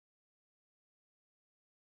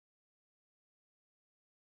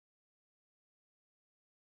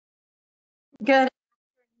Good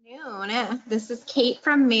afternoon. This is Kate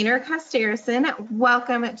from Maynard Costerisan.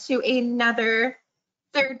 Welcome to another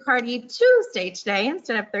third party Tuesday today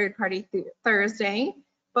instead of third party Thursday.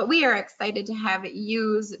 But we are excited to have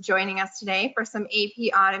yous joining us today for some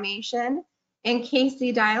AP automation. And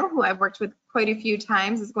Casey Dial, who I've worked with quite a few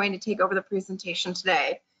times, is going to take over the presentation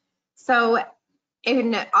today. So,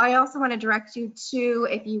 and I also want to direct you to,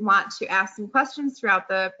 if you want to ask some questions throughout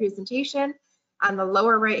the presentation, on the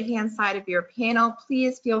lower right-hand side of your panel,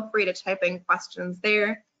 please feel free to type in questions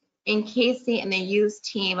there, and Casey and the use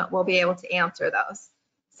team will be able to answer those.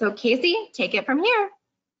 So Casey, take it from here.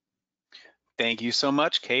 Thank you so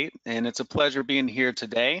much, Kate, and it's a pleasure being here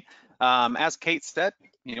today. As Kate said,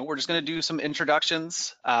 we're just going to do some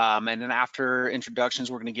introductions, and then after introductions,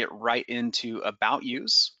 we're going to get right into about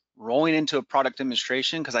use, rolling into a product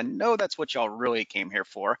demonstration, because I know that's what y'all really came here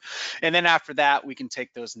for. And then after that, we can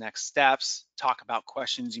take those next steps, talk about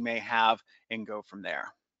questions you may have, and go from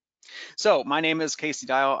there. So my name is Casey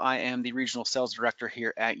Dial. I am the Regional Sales Director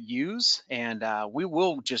here at Use, and we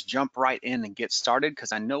will just jump right in and get started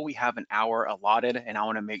because I know we have an hour allotted and I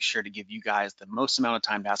want to make sure to give you guys the most amount of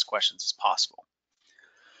time to ask questions as possible.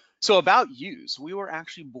 So about Use, we were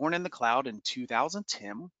actually born in the cloud in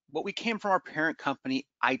 2010, but we came from our parent company,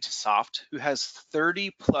 Itosoft, who has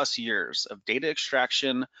 30 plus years of data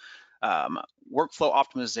extraction, workflow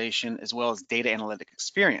optimization, as well as data analytic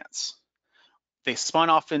experience. They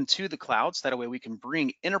spun off into the cloud, so that way we can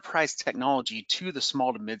bring enterprise technology to the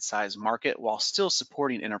small to mid-sized market while still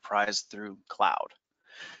supporting enterprise through cloud.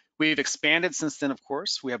 We've expanded since then, of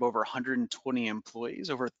course. We have over 120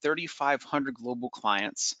 employees, over 3,500 global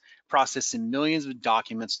clients, processing millions of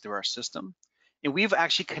documents through our system. And we've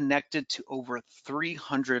actually connected to over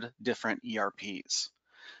 300 different ERPs.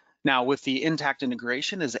 Now with the Intact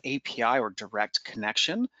integration is API or direct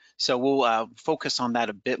connection. So we'll focus on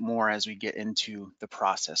that a bit more as we get into the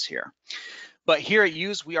process here. But here at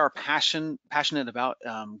Use, we are passionate about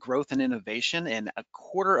growth and innovation, and a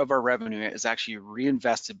quarter of our revenue is actually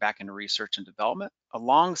reinvested back into research and development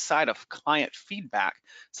alongside of client feedback.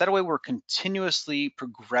 So that way we're continuously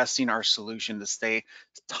progressing our solution to stay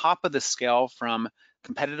top of the scale from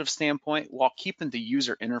competitive standpoint while keeping the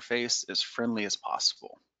user interface as friendly as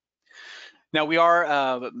possible. Now we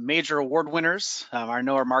are major award winners. I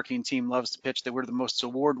know our marketing team loves to pitch that we're the most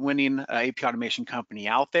award-winning AP automation company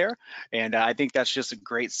out there. And I think that's just a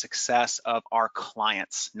great success of our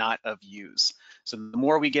clients, not of Use. So the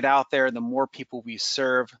more we get out there, the more people we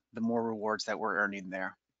serve, the more rewards that we're earning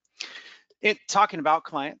there. Talking about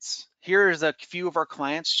clients, here's a few of our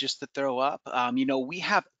clients just to throw up. We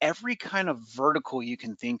have every kind of vertical you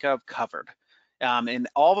can think of covered. And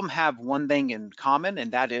all of them have one thing in common,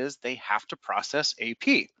 and that is they have to process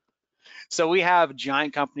AP. So we have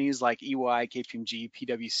giant companies like EY, KPMG,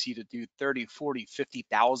 PwC to do 30, 40,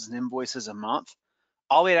 50,000 invoices a month,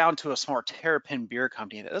 all the way down to a small Terrapin beer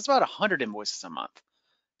company that does about 100 invoices a month.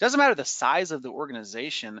 Doesn't matter the size of the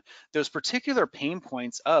organization, those particular pain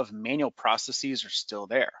points of manual processes are still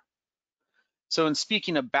there. So in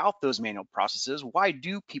speaking about those manual processes, why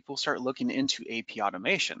do people start looking into AP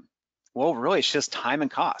automation? Well, really, it's just time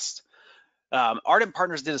and cost. Ardent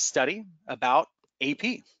Partners did a study about AP.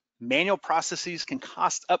 Manual processes can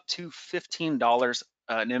cost up to $15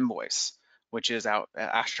 an invoice, which is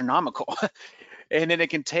astronomical. And then it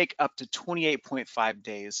can take up to 28.5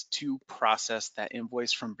 days to process that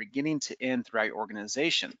invoice from beginning to end throughout your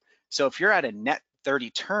organization. So if you're at a net 30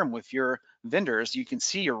 term with your vendors, you can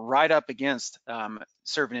see you're right up against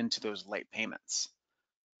serving into those late payments.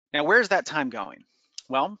 Now, where's that time going?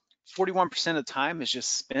 Well, 41% of the time is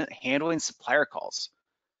just spent handling supplier calls,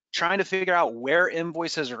 trying to figure out where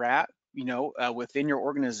invoices are at, within your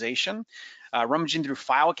organization, rummaging through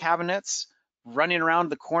file cabinets, running around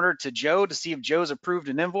the corner to Joe to see if Joe's approved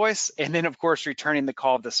an invoice, and then of course returning the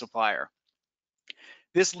call of the supplier.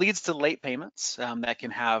 This leads to late payments that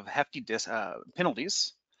can have hefty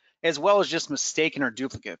penalties, as well as just mistaken or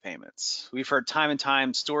duplicate payments. We've heard time and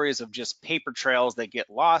time stories of just paper trails that get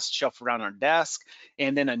lost, shuffled around our desk,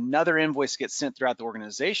 and then another invoice gets sent throughout the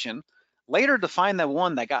organization, later to find the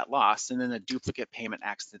one that got lost, and then a duplicate payment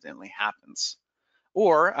accidentally happens.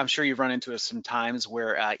 Or I'm sure you've run into it sometimes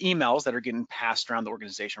where emails that are getting passed around the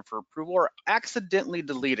organization for approval are accidentally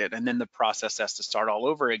deleted, and then the process has to start all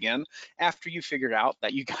over again after you figured out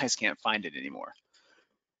that you guys can't find it anymore.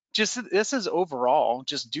 This is overall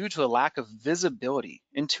just due to a lack of visibility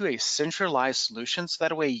into a centralized solution, so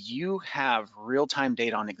that way you have real-time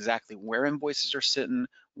data on exactly where invoices are sitting,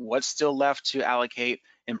 what's still left to allocate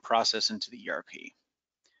and process into the ERP.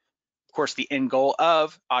 Of course, the end goal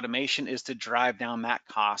of automation is to drive down that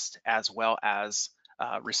cost as well as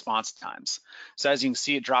response times. So as you can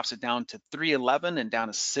see, it drops it down to 311 and down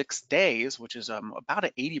to 6 days, which is about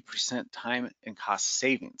an 80% time and cost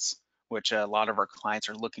savings, which a lot of our clients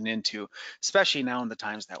are looking into, especially now in the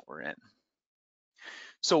times that we're in.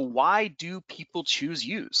 So why do people choose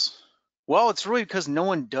use? Well, it's really because no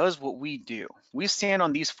one does what we do. We stand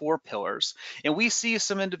on these 4 pillars, and we see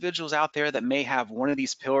some individuals out there that may have one of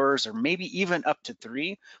these pillars or maybe even up to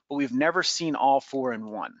 3, but we've never seen all 4 in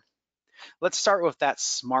one. Let's start with that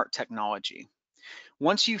smart technology.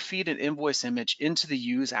 Once you feed an invoice image into the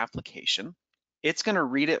use application, it's going to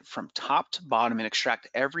read it from top to bottom and extract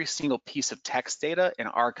every single piece of text data and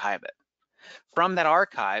archive it. From that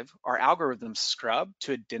archive, our algorithms scrub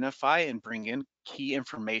to identify and bring in key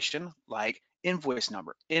information like invoice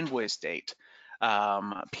number, invoice date,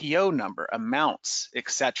 PO number, amounts,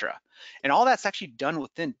 etc. And all that's actually done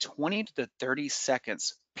within 20 to 30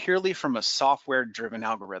 seconds purely from a software-driven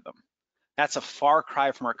algorithm. That's a far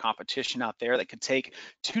cry from our competition out there that could take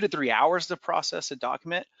 2 to 3 hours to process a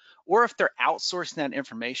document, or if they're outsourcing that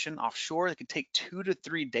information offshore, it could take 2 to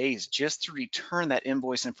 3 days just to return that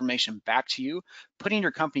invoice information back to you, putting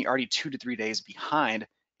your company already 2 to 3 days behind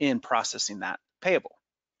in processing that payable.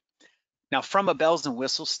 Now, from a bells and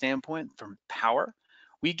whistles standpoint, from Power,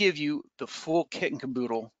 we give you the full kit and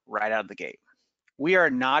caboodle right out of the gate. We are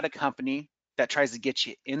not a company that tries to get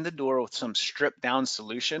you in the door with some stripped down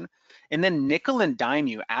solution and then nickel and dime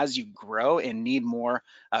you as you grow and need more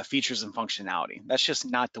features and functionality. That's just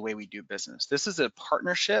not the way we do business. This is a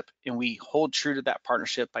partnership, and we hold true to that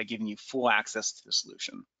partnership by giving you full access to the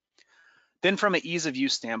solution. Then from an ease of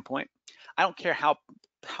use standpoint, I don't care how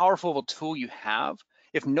powerful of a tool you have,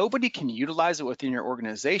 if nobody can utilize it within your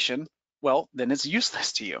organization, well, then it's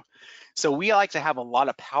useless to you. So we like to have a lot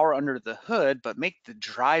of power under the hood, but make the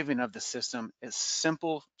driving of the system as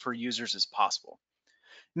simple for users as possible.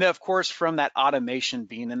 Now, of course, from that automation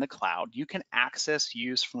being in the cloud, you can access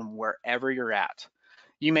use from wherever you're at.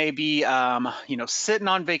 You may be, sitting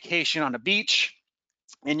on vacation on a beach,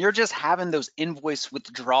 and you're just having those invoice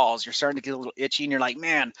withdrawals. You're starting to get a little itchy, and you're like,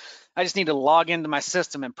 man, I just need to log into my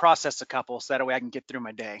system and process a couple so that way I can get through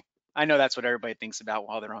my day. I know that's what everybody thinks about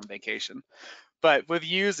while they're on vacation. But with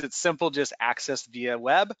Use, it's simple, just access via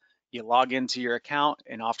web. You log into your account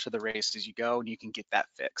and off to the races you go, and you can get that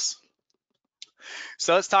fix.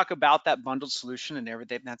 So let's talk about that bundled solution and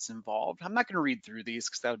everything that's involved. I'm not going to read through these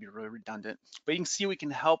because that would be really redundant, but you can see we can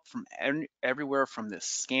help from everywhere from the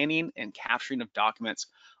scanning and capturing of documents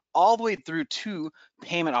all the way through to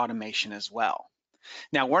payment automation as well.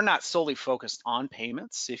 Now, we're not solely focused on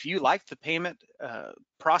payments. If you like the payment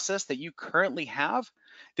process that you currently have,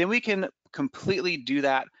 then we can completely do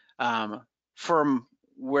that from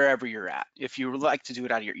wherever you're at. If you would like to do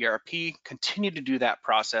it out of your ERP, continue to do that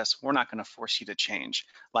process. We're not going to force you to change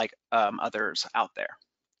like others out there.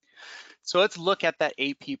 So let's look at that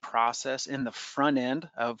AP process in the front end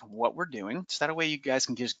of what we're doing, so that way you guys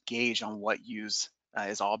can just gauge on what Use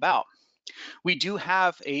is all about. We do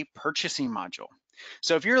have a purchasing module.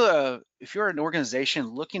 So if you're an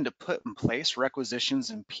organization looking to put in place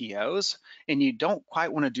requisitions and POs, and you don't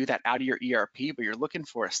quite want to do that out of your ERP, but you're looking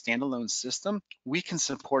for a standalone system, we can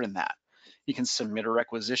support in that. You can submit a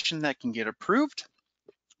requisition that can get approved.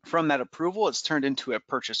 From that approval, it's turned into a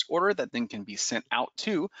purchase order that then can be sent out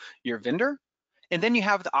to your vendor. And then you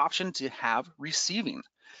have the option to have receiving.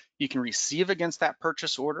 You can receive against that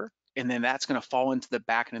purchase order, and then that's going to fall into the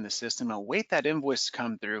back end of the system and wait that invoice to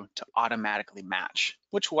come through to automatically match,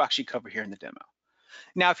 which we'll actually cover here in the demo.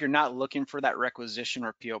 Now, if you're not looking for that requisition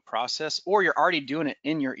or PO process, or you're already doing it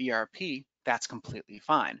in your ERP, that's completely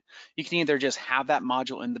fine. You can either just have that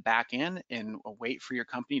module in the back end and wait for your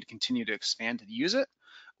company to continue to expand to use it,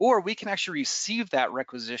 or we can actually receive that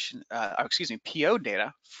PO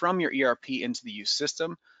data from your ERP into the Use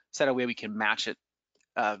system, so that way we can match it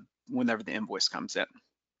whenever the invoice comes in.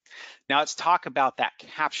 Now let's talk about that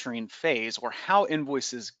capturing phase, or how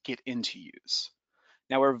invoices get into Use.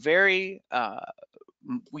 Now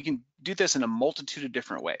we can do this in a multitude of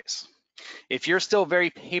different ways. If you're still very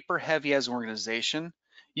paper heavy as an organization,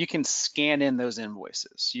 you can scan in those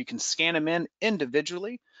invoices. You can scan them in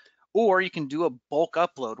individually, or you can do a bulk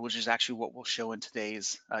upload, which is actually what we'll show in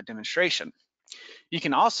today's demonstration. You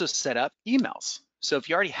can also set up emails. So if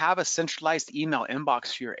you already have a centralized email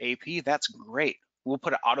inbox for your AP, that's great. We'll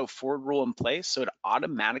put an auto forward rule in place so it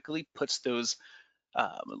automatically puts those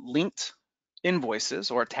linked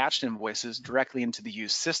invoices or attached invoices directly into the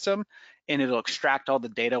Use system, and it'll extract all the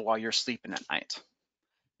data while you're sleeping at night.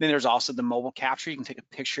 Then there's also the mobile capture. You can take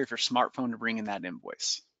a picture of your smartphone to bring in that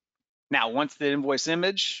invoice. Now, once the invoice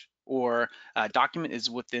image or document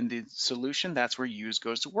is within the solution, that's where Use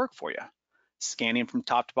goes to work for you. scanning from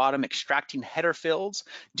top to bottom, extracting header fields,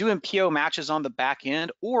 doing PO matches on the back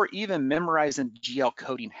end, or even memorizing GL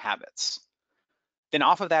coding habits. Then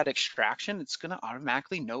off of that extraction, it's going to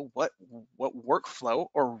automatically know what workflow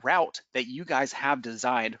or route that you guys have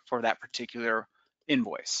designed for that particular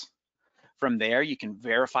invoice. From there, you can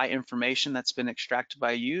verify information that's been extracted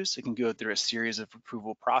by use. It can go through a series of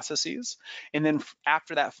approval processes. And then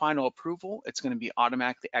after that final approval, it's going to be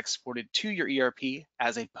automatically exported to your ERP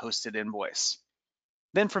as a posted invoice.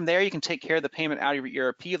 Then from there, you can take care of the payment out of your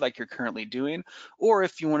ERP like you're currently doing, or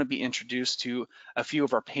if you want to be introduced to a few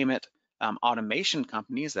of our payment automation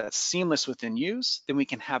companies that's seamless within use, then we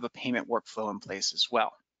can have a payment workflow in place as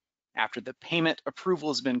well. After the payment approval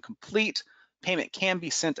has been complete, payment can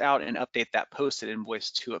be sent out and update that posted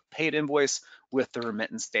invoice to a paid invoice with the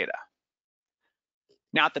remittance data.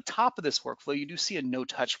 Now at the top of this workflow, you do see a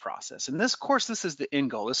no-touch process. And this, of course, this is the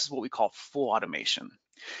end goal. This is what we call full automation.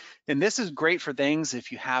 And this is great for things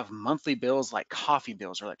if you have monthly bills like coffee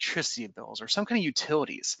bills or electricity bills or some kind of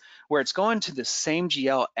utilities where it's going to the same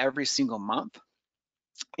GL every single month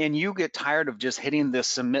and you get tired of just hitting the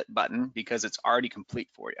submit button because it's already complete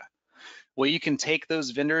for you. Well, you can take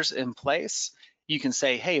those vendors in place. You can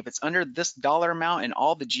say, hey, if it's under this dollar amount and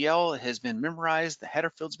all the GL has been memorized, the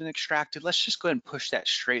header field's been extracted, let's just go ahead and push that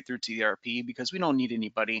straight through to the ERP because we don't need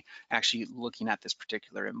anybody actually looking at this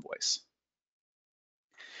particular invoice.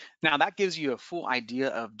 Now that gives you a full idea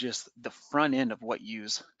of just the front end of what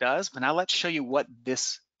Use does, but now let's show you what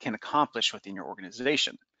this can accomplish within your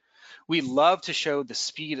organization. We love to show the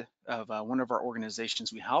speed of one of our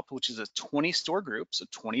organizations we help, which is a 20 store group, so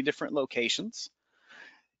 20 different locations.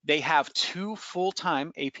 They have 2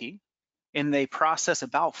 full-time AP, and they process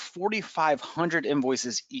about 4,500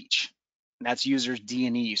 invoices each. And that's users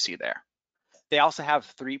D&E you see there. They also have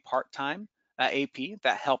 3 part-time AP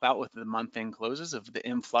that help out with the month-end closes of the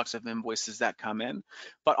influx of invoices that come in.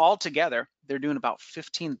 But altogether, they're doing about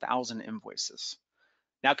 15,000 invoices.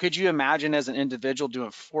 Now, could you imagine as an individual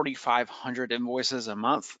doing 4,500 invoices a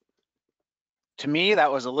month? To me,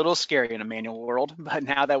 that was a little scary in a manual world, but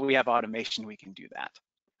now that we have automation, we can do that.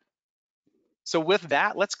 So with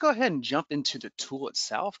that, let's go ahead and jump into the tool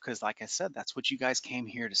itself, because like I said, that's what you guys came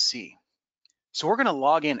here to see. So we're gonna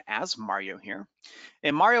log in as Mario here.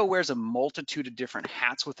 And Mario wears a multitude of different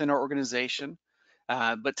hats within our organization,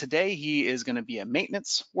 but today he is gonna be a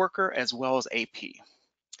maintenance worker as well as AP.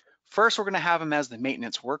 First, we're gonna have him as the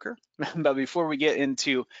maintenance worker, but before we get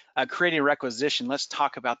into creating a requisition, let's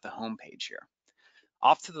talk about the home page here.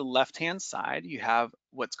 Off to the left-hand side, you have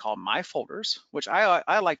what's called My Folders, which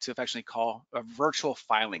I like to affectionately call a virtual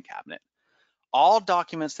filing cabinet. All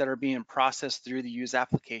documents that are being processed through the Use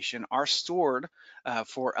application are stored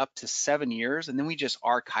for up to 7 years, and then we just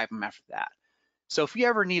archive them after that. So if you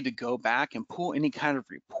ever need to go back and pull any kind of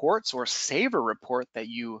reports or save a report that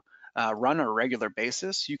you run on a regular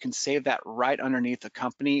basis, you can save that right underneath the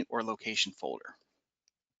company or location folder.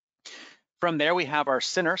 From there, we have our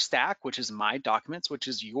center stack, which is My Documents, which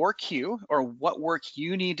is your queue or what work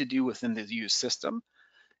you need to do within the Use system.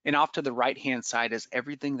 And off to the right-hand side is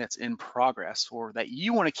everything that's in progress or that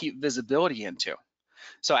you want to keep visibility into.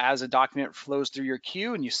 So as a document flows through your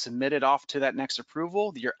queue and you submit it off to that next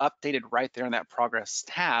approval, you're updated right there in that progress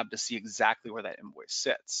tab to see exactly where that invoice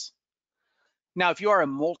sits. Now, if you are a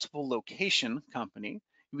multiple location company,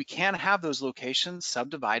 we can have those locations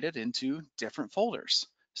subdivided into different folders.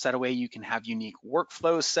 So that way you can have unique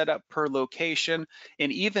workflows set up per location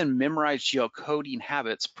and even memorize geocoding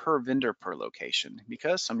habits per vendor per location,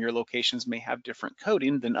 because some of your locations may have different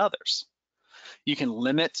coding than others. You can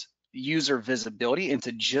limit user visibility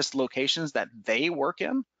into just locations that they work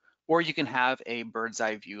in, or you can have a bird's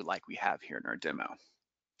eye view like we have here in our demo.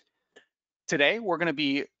 Today, we're going to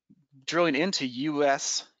be drilling into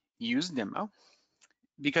US Use demo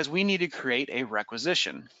because we need to create a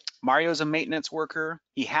requisition. Mario's a maintenance worker.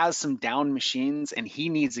 He has some down machines and he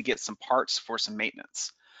needs to get some parts for some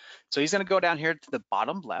maintenance. So he's going to go down here to the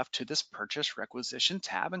bottom left to this purchase requisition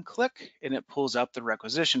tab and click, and it pulls up the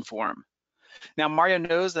requisition form. Now Mario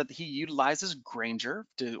knows that he utilizes Granger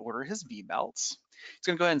to order his V-belts. He's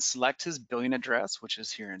going to go ahead and select his billing address, which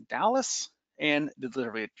is here in Dallas, and the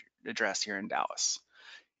delivery address here in Dallas.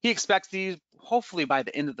 He expects these hopefully by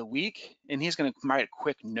the end of the week, and he's going to write a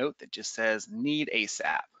quick note that just says need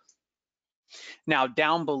ASAP. Now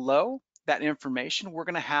down below that information, we're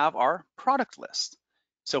going to have our product list.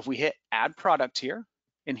 So if we hit add product here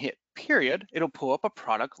and hit period, it'll pull up a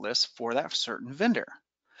product list for that certain vendor.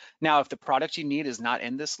 Now, if the product you need is not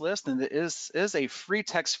in this list, then there is a free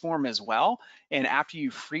text form as well. And after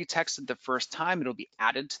you free texted the first time, it'll be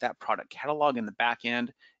added to that product catalog in the back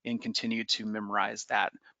end and continue to memorize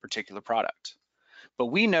that particular product. But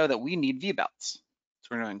we know that we need V-belts. So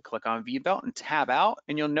we're going to click on V-belt and tab out,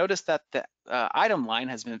 and you'll notice that the item line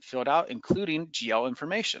has been filled out, including GL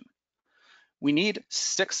information. We need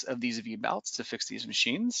 6 of these V-belts to fix these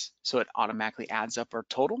machines, so it automatically adds up our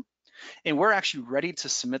total. And we're actually ready to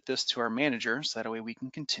submit this to our manager, so that way we can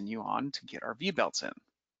continue on to get our V-belts in.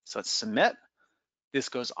 So let's submit. This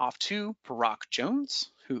goes off to Barack Jones,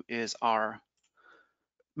 who is our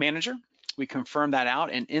manager. We confirm that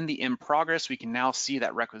out, and in the in progress, we can now see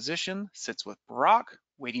that requisition sits with Barack,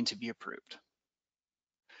 waiting to be approved.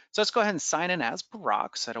 So let's go ahead and sign in as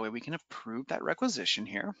Barack, so that way we can approve that requisition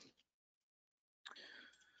here.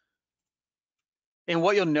 And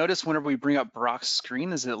what you'll notice whenever we bring up Barack's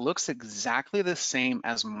screen is it looks exactly the same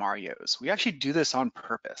as Mario's. We actually do this on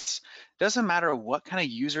purpose. Doesn't matter what kind of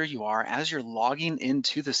user you are, as you're logging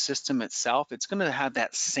into the system itself, it's gonna have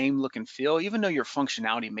that same look and feel, even though your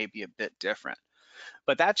functionality may be a bit different.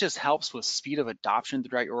 But that just helps with speed of adoption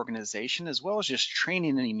throughout your organization, as well as just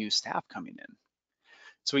training any new staff coming in.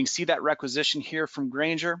 So we can see that requisition here from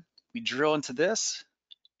Granger. We drill into this,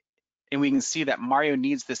 and we can see that Mario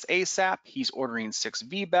needs this ASAP. He's ordering 6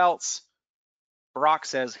 V-belts. Barack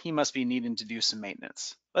says he must be needing to do some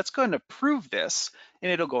maintenance. Let's go ahead and approve this,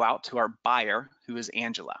 and it'll go out to our buyer, who is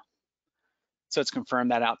Angela. So let's confirm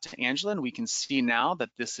that out to Angela, and we can see now that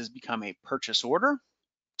this has become a purchase order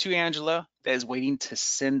to Angela that is waiting to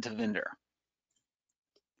send to vendor.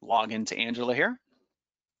 Log into Angela here.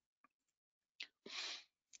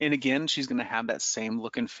 And again, she's gonna have that same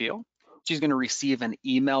look and feel. She's going to receive an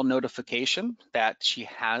email notification that she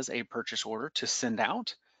has a purchase order to send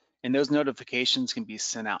out. And those notifications can be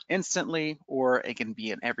sent out instantly, or it can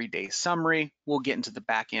be an everyday summary. We'll get into the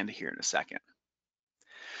back end here in a second.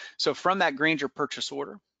 So from that Granger purchase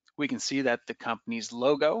order, we can see that the company's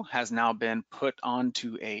logo has now been put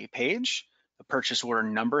onto a page. The purchase order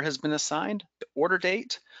number has been assigned, the order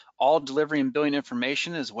date, all delivery and billing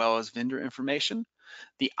information, as well as vendor information,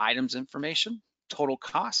 the items information, total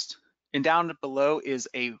cost, and down below is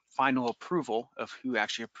a final approval of who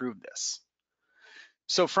actually approved this.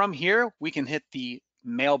 So from here, we can hit the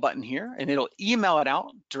mail button here, and it'll email it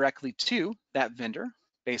out directly to that vendor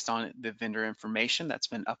based on the vendor information that's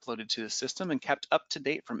been uploaded to the system and kept up to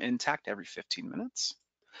date from Intact every 15 minutes.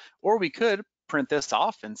 Or we could print this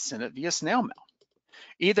off and send it via snail mail.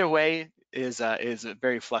 Either way is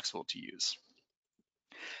very flexible to use.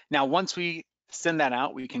 Now, once we send that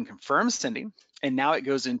out, we can confirm sending, and now it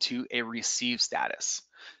goes into a receive status.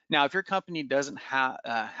 Now, if your company doesn't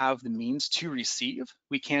have the means to receive,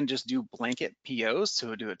 we can just do blanket POs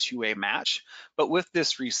to do a 2-way match. But with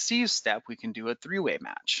this receive step, we can do a 3-way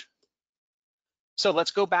match. So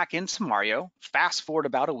let's go back into Mario. Fast forward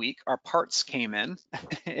about a week, our parts came in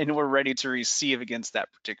and we're ready to receive against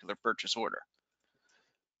that particular purchase order.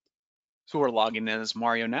 So we're logging in as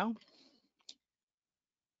Mario now.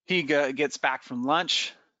 He gets back from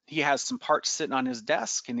lunch. He has some parts sitting on his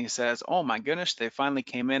desk and he says, oh my goodness, they finally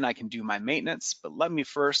came in. I can do my maintenance, but let me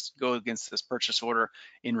first go against this purchase order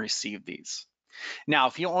and receive these. Now,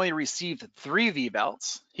 if he only received 3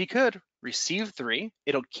 V-belts, he could receive 3.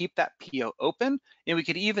 It'll keep that PO open, and we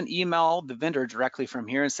could even email the vendor directly from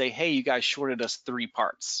here and say, hey, you guys shorted us 3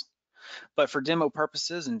 parts. But for demo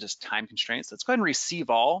purposes and just time constraints, let's go ahead and receive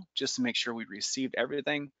all just to make sure we received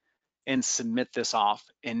everything and submit this off.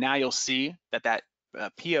 And now you'll see that that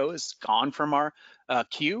PO is gone from our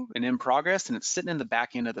queue and in progress, and it's sitting in the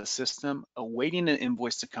back end of the system awaiting an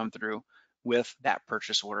invoice to come through with that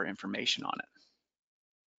purchase order information on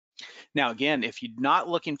it. Now, again, if you're not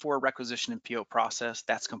looking for a requisition and PO process,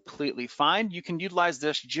 that's completely fine. You can utilize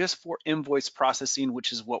this just for invoice processing,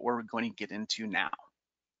 which is what we're going to get into now.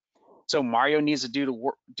 So Mario needs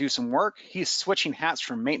to do some work. He's switching hats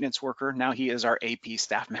from maintenance worker. Now he is our AP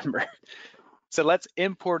staff member. So let's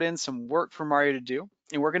import in some work for Mario to do.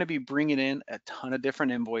 And we're going to be bringing in a ton of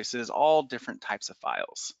different invoices, all different types of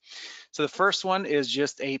files. So the first one is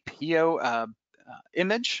just a PO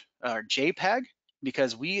image or JPEG,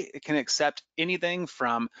 because we can accept anything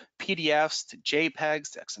from PDFs to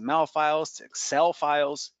JPEGs to XML files to Excel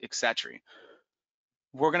files, etc.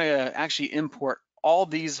 We're going to actually import all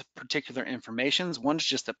these particular informations. One's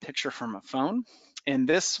just a picture from a phone, and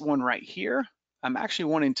this one right here, I'm actually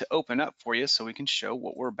wanting to open up for you so we can show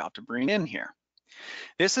what we're about to bring in here.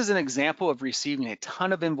 This is an example of receiving a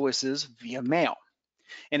ton of invoices via mail.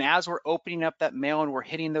 And as we're opening up that mail and we're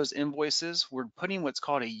hitting those invoices, we're putting what's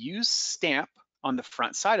called a use stamp on the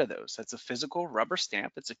front side of those. That's a physical rubber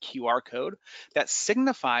stamp. It's a QR code that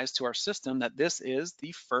signifies to our system that this is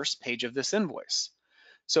the first page of this invoice.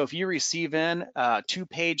 So if you receive in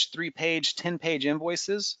 2-page, 3-page, 10-page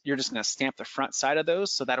invoices, you're just going to stamp the front side of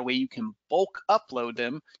those so that way you can bulk upload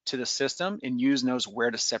them to the system and use knows where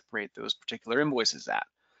to separate those particular invoices at.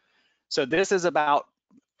 So this is about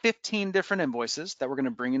 15 different invoices that we're going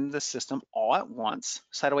to bring into the system all at once.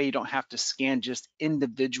 So that way you don't have to scan just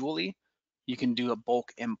individually. You can do a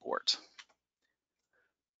bulk import.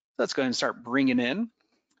 Let's go ahead and start bringing in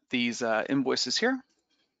these invoices here. And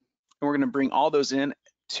we're going to bring all those in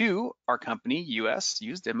to our company, US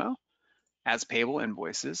Use Demo, as payable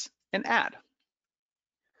invoices, and add.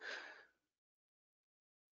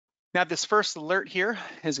 Now this first alert here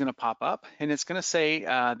is going to pop up, and it's going to say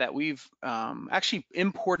that we've actually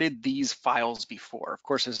imported these files before. Of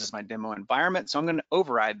course, this is my demo environment, so I'm going to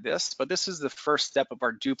override this, but this is the first step of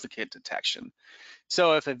our duplicate detection.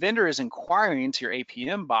 So if a vendor is inquiring to your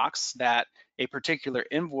APM box that a particular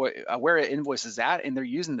invoice, where an invoice is at, and they're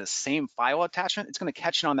using the same file attachment, it's going to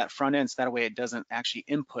catch it on that front end, so that way it doesn't actually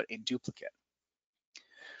input a duplicate.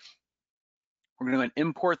 We're going to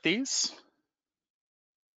import these,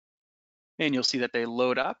 and you'll see that they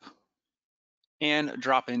load up and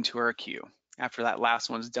drop into our queue. After that last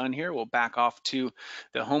one's done here, we'll back off to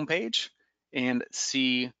the home page and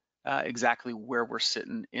see exactly where we're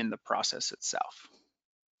sitting in the process itself.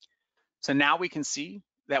 So now we can see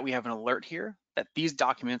that we have an alert here that these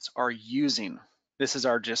documents are using. This is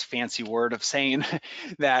our just fancy word of saying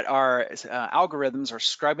that our algorithms are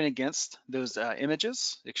scrubbing against those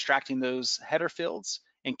images, extracting those header fields,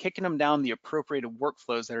 and kicking them down the appropriate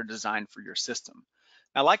workflows that are designed for your system.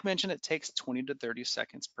 Now, like mentioned, it takes 20 to 30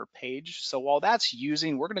 seconds per page. So while that's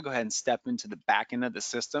using, we're gonna go ahead and step into the back end of the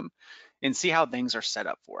system and see how things are set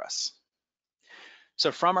up for us.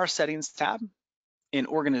 So from our settings tab in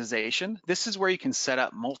organization, this is where you can set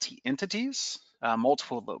up multi-entities,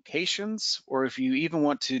 multiple locations, or if you even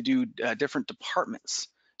want to do different departments,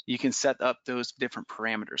 you can set up those different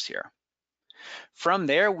parameters here. From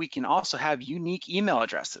there, we can also have unique email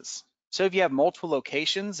addresses. So if you have multiple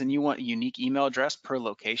locations and you want a unique email address per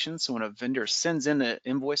location, so when a vendor sends in an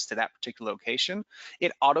invoice to that particular location,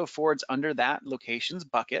 it auto forwards under that location's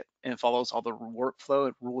bucket and follows all the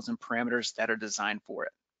workflow rules and parameters that are designed for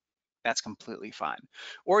it. That's completely fine.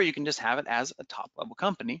 Or you can just have it as a top level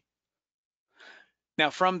company.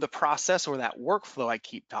 Now from the process or that workflow I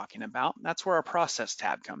keep talking about, that's where our process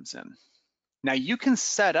tab comes in. Now you can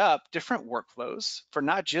set up different workflows for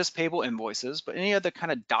not just payable invoices, but any other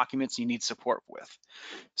kind of documents you need support with,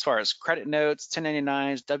 as far as credit notes,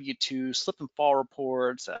 1099s, W-2s, slip and fall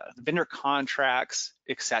reports, vendor contracts,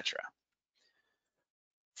 etc.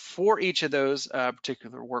 For each of those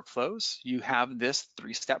particular workflows, you have this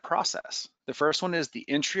 3-step process. The first one is the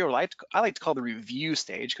entry, or I like to call the review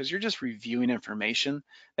stage, because you're just reviewing information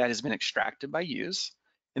that has been extracted by use.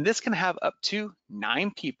 And this can have up to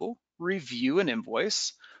 9 people review an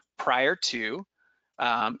invoice prior to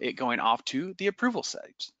it going off to the approval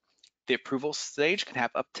stage. The approval stage can have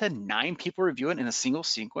up to 9 people review it in a single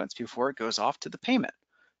sequence before it goes off to the payment.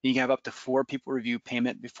 You can have up to 4 people review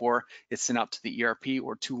payment before it's sent out to the ERP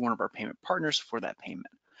or to one of our payment partners for that payment.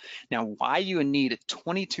 Now, why you need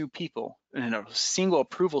 22 people in a single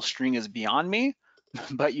approval string is beyond me,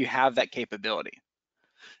 but you have that capability.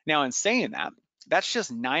 Now, in saying that, that's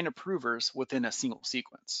just 9 approvers within a single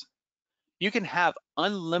sequence. You can have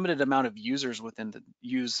unlimited amount of users within the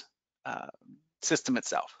use system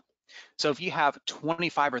itself. So if you have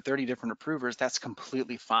 25 or 30 different approvers, that's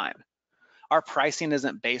completely fine. Our pricing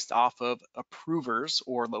isn't based off of approvers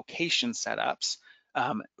or location setups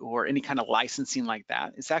or any kind of licensing like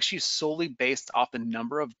that. It's actually solely based off the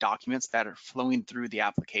number of documents that are flowing through the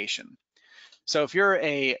application. So if you're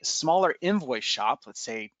a smaller invoice shop, let's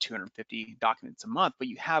say 250 documents a month, but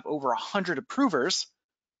you have over 100 approvers,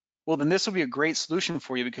 well, then this will be a great solution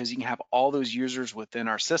for you because you can have all those users within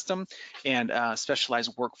our system and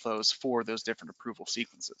specialized workflows for those different approval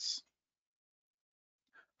sequences.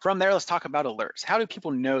 From there, let's talk about alerts. How do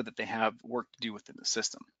people know that they have work to do within the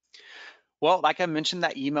system? Well, like I mentioned,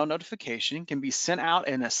 that email notification can be sent out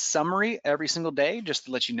in a summary every single day just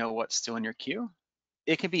to let you know what's still in your queue.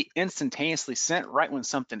 It can be instantaneously sent right when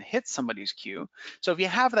something hits somebody's queue. So if you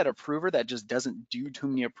have that approver that just doesn't do too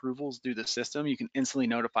many approvals through the system, you can instantly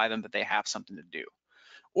notify them that they have something to do.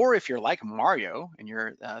 Or if you're like Mario and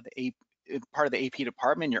you're part of the AP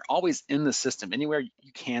department, you're always in the system anywhere,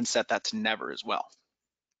 you can set that to never as well.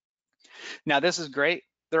 Now this is great.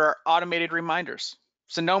 There are automated reminders.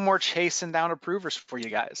 So no more chasing down approvers for you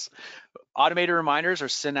guys. Automated reminders are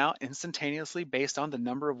sent out instantaneously based on the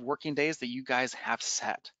number of working days that you guys have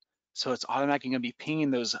set. So it's automatically going to be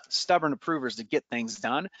pinging those stubborn approvers to get things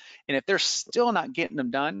done. And if they're still not getting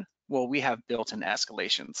them done, well, we have built-in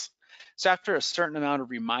escalations. So after a certain amount of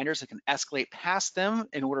reminders, it can escalate past them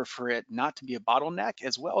in order for it not to be a bottleneck,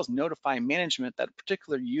 as well as notify management that a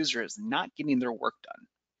particular user is not getting their work done.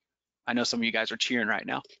 I know some of you guys are cheering right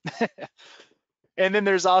now. And then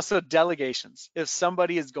there's also delegations. If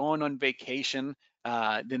somebody is going on vacation,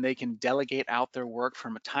 then they can delegate out their work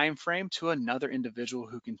from a time frame to another individual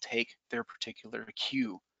who can take their particular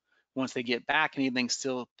queue. Once they get back, anything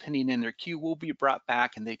still pending in their queue will be brought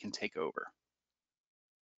back and they can take over.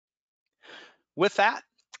 With that,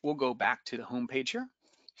 we'll go back to the home page here.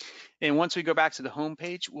 And once we go back to the home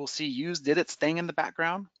page, we'll see Use did its thing in the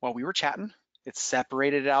background while we were chatting. It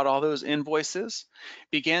separated out all those invoices,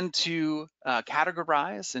 began to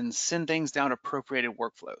categorize and send things down appropriated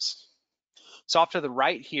workflows. So off to the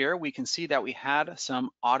right here, we can see that we had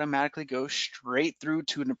some automatically go straight through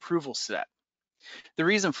to an approval set. The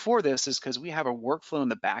reason for this is because we have a workflow in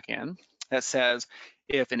the back end that says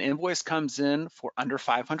if an invoice comes in for under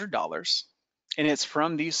 $500 and it's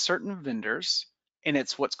from these certain vendors, and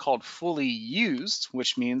it's what's called fully used,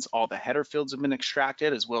 which means all the header fields have been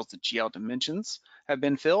extracted as well as the GL dimensions have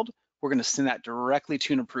been filled, we're going to send that directly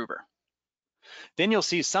to an approver. Then you'll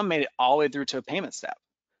see some made it all the way through to a payment step,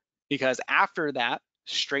 because after that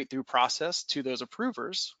straight through process to those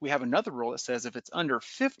approvers, we have another rule that says if it's under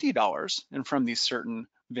 $50 and from these certain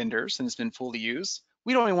vendors and it's been fully used,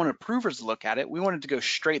 we don't even want approvers to look at it. We want it to go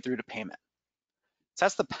straight through to payment. So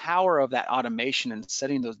that's the power of that automation and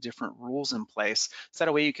setting those different rules in place so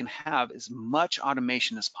that way you can have as much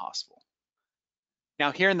automation as possible.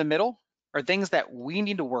 Now here in the middle are things that we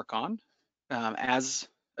need to work on as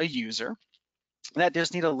a user that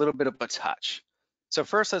just need a little bit of a touch. So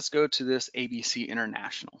first, let's go to this ABC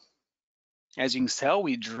International. As you can tell,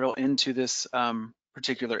 we drill into this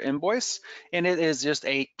particular invoice, and it is just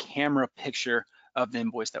a camera picture of the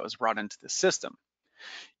invoice that was brought into the system.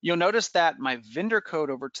 You'll notice that my vendor code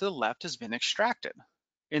over to the left has been extracted.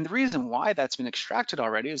 And the reason why that's been extracted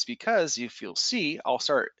already is because if you'll see, I'll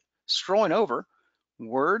start scrolling over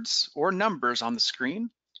words or numbers on the screen.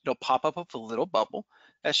 It'll pop up with a little bubble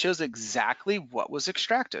that shows exactly what was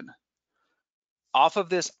extracted. Off of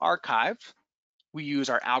this archive, we use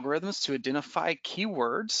our algorithms to identify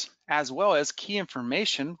keywords as well as key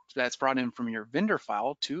information that's brought in from your vendor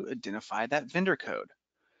file to identify that vendor code.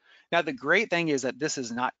 Now, the great thing is that this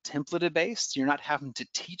is not templated based. You're not having to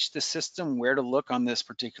teach the system where to look on this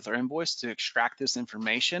particular invoice to extract this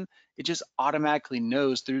information. It just automatically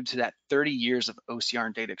knows through to that 30 years of OCR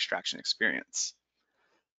and data extraction experience.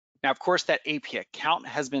 Now, of course, that AP account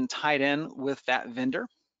has been tied in with that vendor.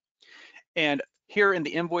 And here in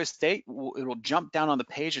the invoice date, it will jump down on the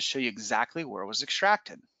page to show you exactly where it was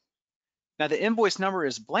extracted. Now the invoice number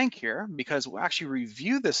is blank here because we'll actually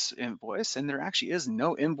review this invoice and there actually is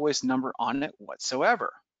no invoice number on it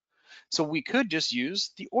whatsoever. So we could just use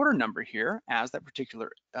the order number here as that particular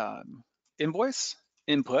invoice,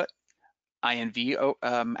 input INV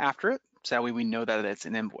after it, so that way we know that it's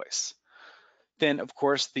an invoice. Then of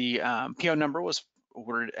course the PO number was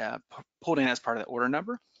ordered, pulled in as part of the order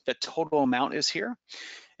number. The total amount is here.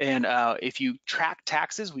 And if you track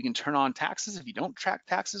taxes, we can turn on taxes. If you don't track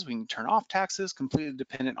taxes, we can turn off taxes, completely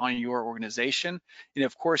dependent on your organization. And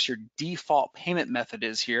of course, your default payment method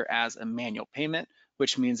is here as a manual payment,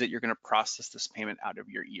 which means that you're going to process this payment out of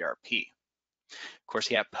your ERP. Of course,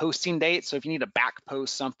 you have posting dates. So if you need to back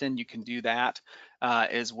post something, you can do that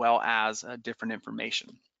as well as different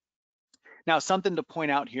information. Now, something to point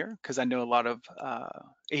out here, because I know a lot of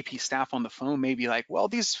AP staff on the phone may be like, well,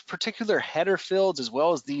 these particular header fields as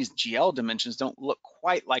well as these GL dimensions don't look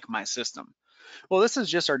quite like my system. Well, this is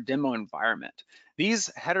just our demo environment. These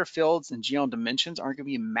header fields and GL dimensions aren't going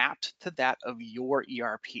to be mapped to that of your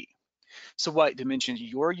ERP. So what dimensions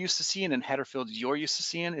you're used to seeing and header fields you're used to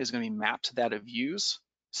seeing is going to be mapped to that of use,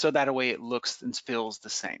 so that way it looks and feels the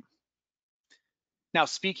same. Now,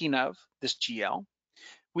 speaking of this GL,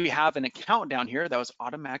 we have an account down here that was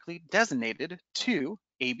automatically designated to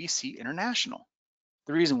ABC International.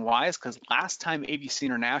 The reason why is because last time ABC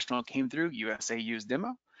International came through USA Used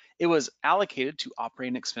Demo, it was allocated to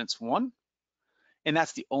operating expense 1, and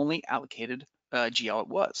that's the only allocated GL it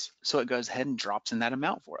was. So it goes ahead and drops in that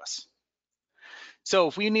amount for us. So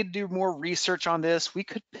if we need to do more research on this, we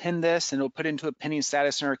could pin this and it'll put into a pending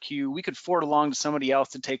status in our queue. We could forward along to somebody else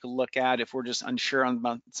to take a look at if we're just unsure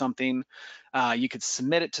on something. You could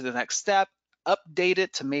submit it to the next step, update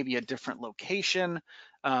it to maybe a different location.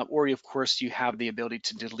 or of course you have the ability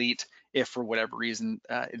to delete if for whatever reason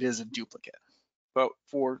it is a duplicate. But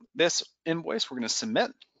for this invoice, we're going to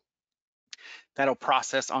submit. That'll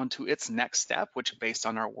process onto its next step, which based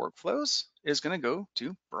on our workflows is going to go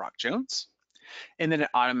to Barack Jones. And then it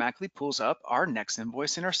automatically pulls up our next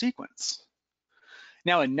invoice in our sequence.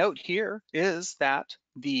 Now a note here is that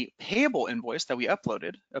the payable invoice that we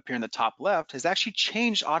uploaded up here in the top left has actually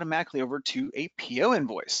changed automatically over to a PO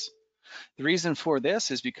invoice. The reason for this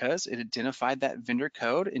is because it identified that vendor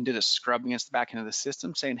code and did a scrub against the back end of the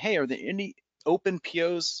system saying, hey, are there any open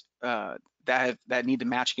POs that need to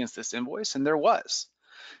match against this invoice? And there was.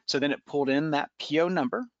 So then it pulled in that PO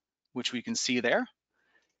number, which we can see there.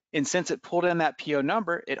 And since it pulled in that PO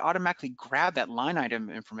number, it automatically grabbed that line item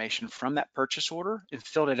information from that purchase order and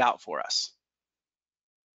filled it out for us.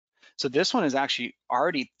 So this one is actually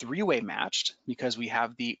already three-way matched because we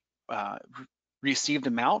have the received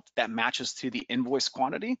amount that matches to the invoice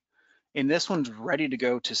quantity. And this one's ready to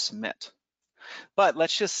go to submit. But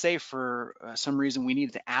let's just say for some reason we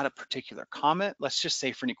needed to add a particular comment. Let's just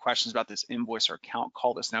say for any questions about this invoice or account,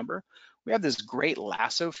 call this number. We have this great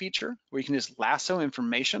lasso feature where you can just lasso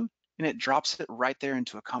information and it drops it right there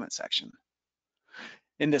into a comment section.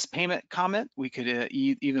 In this payment comment, we could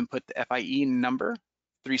even put the FIE number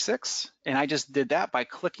 36, and I just did that by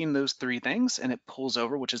clicking those three things and it pulls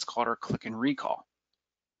over, which is called our click and recall.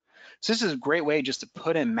 So this is a great way just to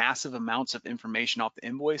put in massive amounts of information off the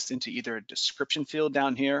invoice into either a description field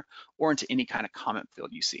down here or into any kind of comment field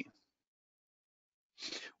you see.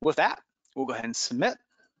 With that, we'll go ahead and submit,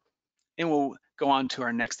 and we'll go on to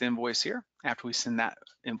our next invoice here after we send that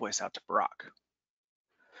invoice out to Barack.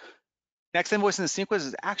 Next invoice in the sequence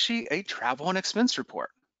is actually a travel and expense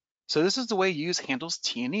report. So this is the way Use handles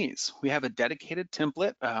T&Es. We have a dedicated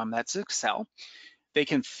template, that's Excel. They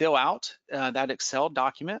can fill out that Excel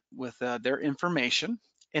document with their information,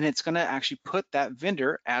 and it's gonna actually put that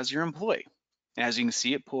vendor as your employee. And as you can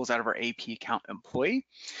see, it pulls out of our AP account employee.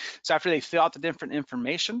 So after they fill out the different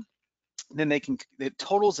information, then it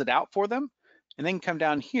totals it out for them, and they can come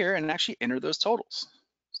down here and actually enter those totals.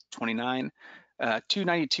 29,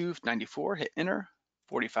 292.94, hit enter,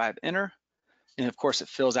 45, enter. And of course, it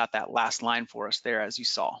fills out that last line for us there, as you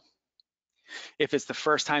saw. If it's the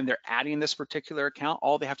first time they're adding this particular account,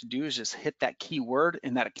 all they have to do is just hit that keyword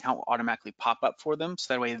and that account will automatically pop up for them.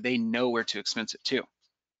 So that way they know where to expense it to.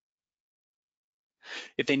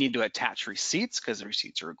 If they need to attach receipts, because the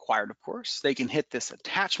receipts are required, of course, they can hit this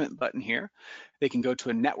attachment button here. They can go to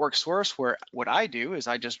a network source where what I do is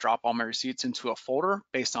I just drop all my receipts into a folder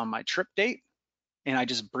based on my trip date, and I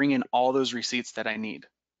just bring in all those receipts that I need.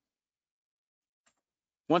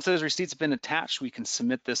 Once those receipts have been attached, we can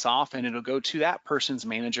submit this off and it'll go to that person's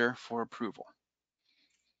manager for approval.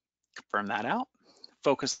 Confirm that out,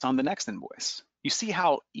 focus on the next invoice. You see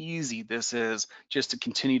how easy this is just to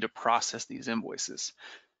continue to process these invoices.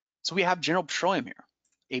 So we have General Petroleum here,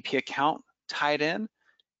 AP account tied in,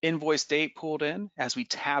 invoice date pulled in. As we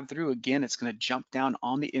tab through again, it's gonna jump down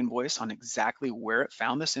on the invoice on exactly where it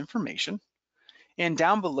found this information. And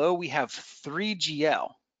down below, we have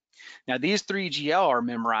 3GL. Now these 3GL are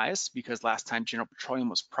memorized because last time General Petroleum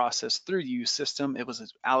was processed through the Use system, it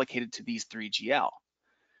was allocated to these 3GL.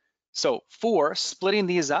 So for splitting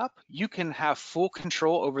these up, you can have full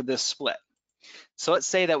control over this split. So let's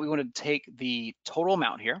say that we wanted to take the total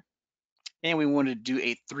amount here and we wanted to do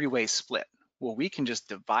a three-way split. Well, we can just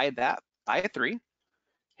divide that by 3,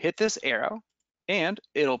 hit this arrow, and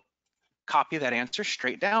it'll copy that answer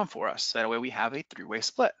straight down for us. So that way we have a three-way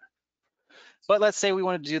split. But let's say we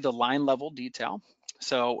want to do the line level detail.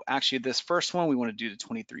 So actually this first one, we want to do the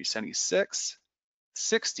 2376,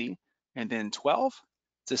 60, and then 12.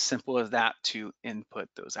 It's as simple as that to input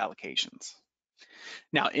those allocations.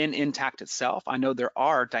 Now in Intact itself, I know there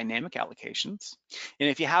are dynamic allocations. And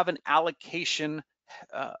if you have an allocation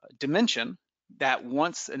dimension that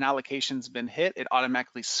once an allocation's been hit, it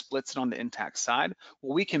automatically splits it on the Intact side.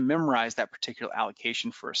 Well, we can memorize that particular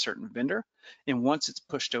allocation for a certain vendor. And once it's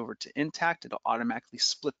pushed over to Intact, it'll automatically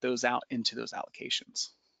split those out into those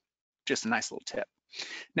allocations. Just a nice little tip.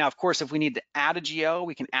 Now, of course, if we need to add a GL,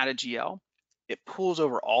 we can add a GL. It pulls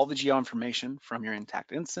over all the GL information from your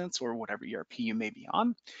Intact instance or whatever ERP you may be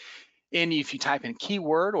on. And if you type in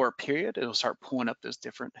keyword or a period, it'll start pulling up those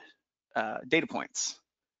different data points.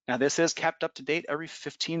 Now this is kept up to date every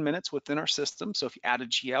 15 minutes within our system. So if you add a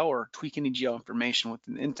GL or tweak any GL information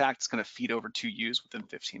within Intact, it's going to feed over to Use within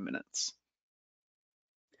 15 minutes.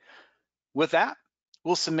 With that,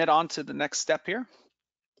 we'll submit on to the next step here.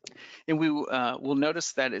 And we will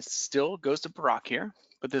notice that it still goes to Barack here,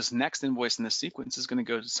 but this next invoice in this sequence is going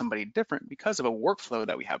to go to somebody different because of a workflow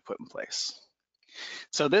that we have put in place.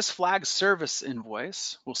 So this flag service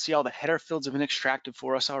invoice, we'll see all the header fields have been extracted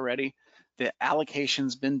for us already. The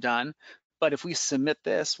allocation's been done. But if we submit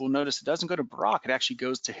this, we'll notice it doesn't go to Brock, it actually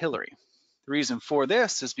goes to Hillary. The reason for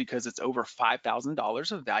this is because it's over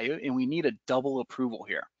 $5,000 of value and we need a double approval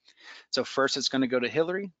here. So first it's going to go to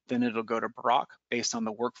Hillary, then it'll go to Brock based on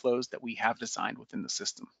the workflows that we have designed within the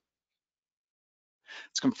system.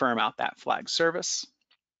 Let's confirm out that flag service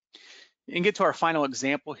and get to our final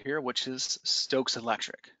example here, which is Stokes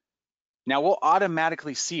Electric. Now we'll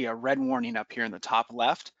automatically see a red warning up here in the top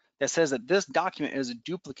left that says that this document is a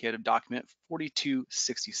duplicate of document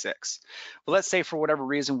 4266. But let's say for whatever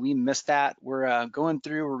reason we missed that. We're going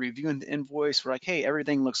through, we're reviewing the invoice. We're like, hey,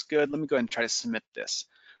 everything looks good. Let me go ahead and try to submit this.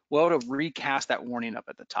 Well, it'll recast that warning up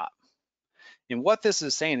at the top. And what this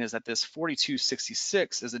is saying is that this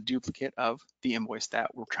 4266 is a duplicate of the invoice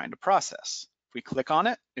that we're trying to process. If we click on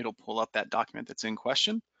it, it'll pull up that document that's in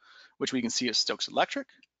question, which we can see is Stokes Electric.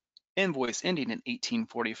 Invoice ending in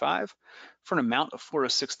 1845 for an amount of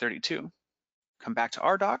 406.32. Come back to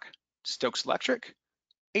our doc, Stokes Electric,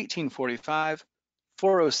 1845,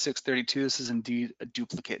 406.32. This is indeed a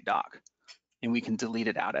duplicate doc, and we can delete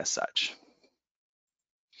it out as such.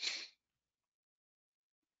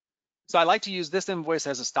 So I like to use this invoice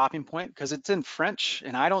as a stopping point because it's in French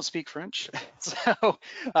and I don't speak French. So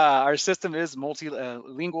our system is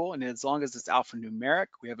multilingual, and as long as it's alphanumeric,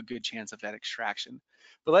 we have a good chance of that extraction.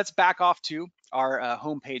 But let's back off to our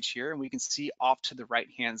home page here, and we can see off to the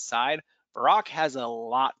right-hand side, Brock has a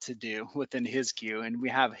lot to do within his queue, and we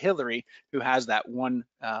have Hillary who has that one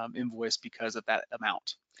invoice because of that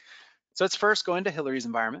amount. So let's first go into Hillary's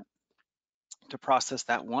environment to process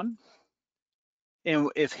that one.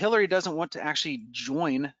 And if Hillary doesn't want to actually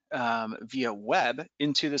join via web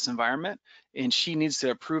into this environment and she needs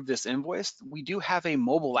to approve this invoice, we do have a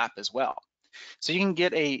mobile app as well. So you can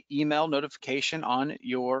get an email notification on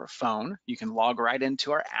your phone. You can log right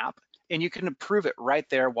into our app and you can approve it right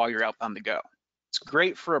there while you're out on the go. It's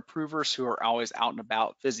great for approvers who are always out and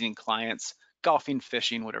about visiting clients, golfing,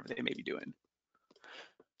 fishing, whatever they may be doing.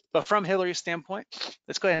 But from Hillary's standpoint,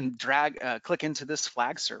 let's go ahead and click into this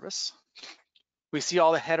flag service. We see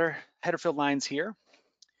all the header field lines here.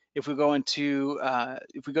 If we go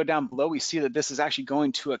down below, we see that this is actually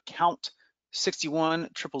going to account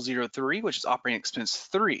 610003, which is operating expense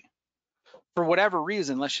 3. For whatever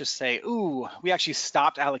reason, let's just say, ooh, we actually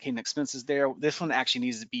stopped allocating expenses there. This one actually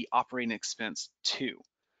needs to be operating expense 2.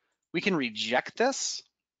 We can reject this,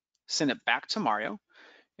 send it back to Mario,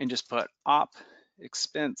 and just put op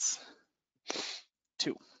expense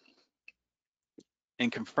 2.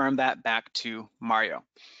 And confirm that back to Mario.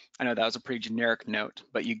 I know that was a pretty generic note,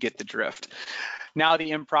 but you get the drift. Now the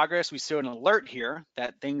in progress, we see an alert here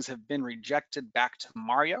that things have been rejected back to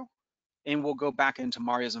Mario, and we'll go back into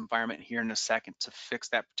Mario's environment here in a second to fix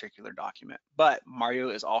that particular document. But Mario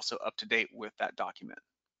is also up to date with that document.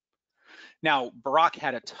 Now, Brock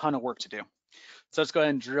had a ton of work to do. So let's go ahead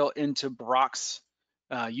and drill into Brock's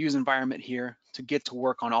use environment here to get to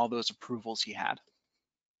work on all those approvals he had.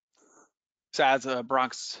 So as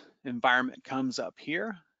Brock's environment comes up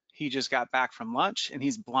here, he just got back from lunch and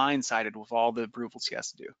he's blindsided with all the approvals he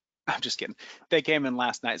has to do. I'm just kidding. They came in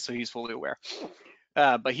last night, so he's fully aware.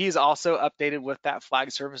 But he's also updated with that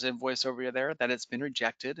flag service invoice over there that it's been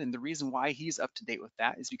rejected. And the reason why he's up to date with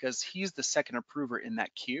that is because he's the second approver in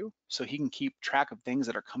that queue, so he can keep track of things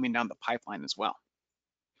that are coming down the pipeline as well.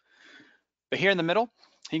 But here in the middle,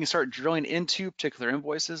 you can start drilling into particular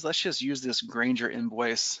invoices. Let's just use this Granger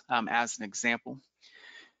invoice as an example.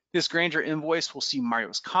 This Granger invoice, we'll see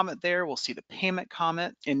Mario's comment there. We'll see the payment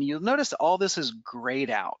comment, and you'll notice all this is grayed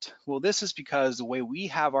out. Well, this is because the way we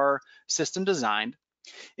have our system designed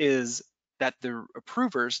is that the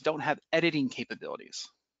approvers don't have editing capabilities.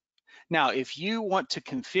 Now, if you want to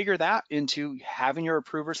configure that into having your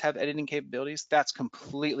approvers have editing capabilities, that's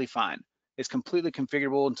completely fine. It's completely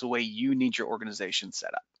configurable into the way you need your organization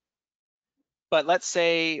set up. But let's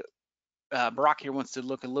say Brock here wants to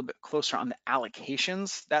look a little bit closer on the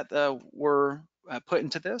allocations that were put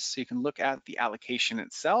into this. So you can look at the allocation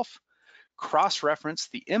itself, cross-reference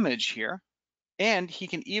the image here, and he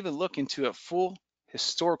can even look into a full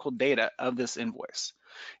historical data of this invoice.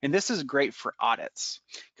 And this is great for audits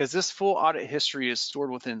because this full audit history is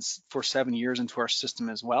stored for 7 years into our system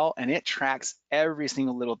as well, and it tracks every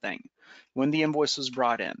single little thing. When the invoice was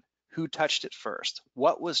brought in, who touched it first,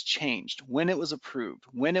 what was changed, when it was approved,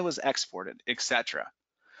 when it was exported, etc.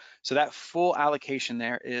 So that full allocation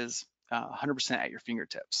there is 100% at your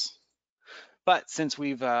fingertips. But since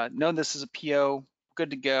we've known this is a PO,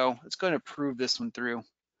 good to go, let's go and approve this one through,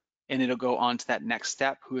 and it'll go on to that next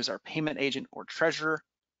step, who is our payment agent or treasurer,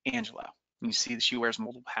 Angelo. You see that she wears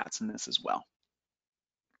multiple hats in this as well.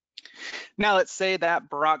 Now let's say that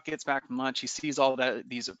Brock gets back from lunch, he sees all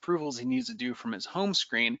these approvals he needs to do from his home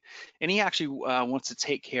screen, and he actually wants to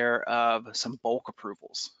take care of some bulk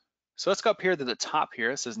approvals. So let's go up here to the top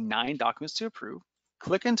here. It says 9 documents to approve.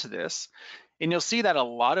 Click into this, and you'll see that a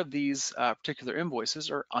lot of these particular invoices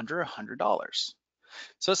are under $100.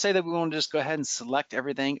 So let's say that we want to just go ahead and select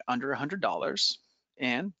everything under $100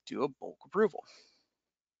 and do a bulk approval.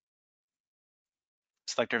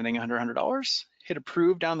 Select everything under $100, hit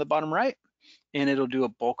approve down the bottom right, and it'll do a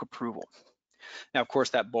bulk approval. Now, of course,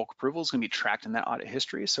 that bulk approval is going to be tracked in that audit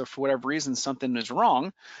history. So for whatever reason something is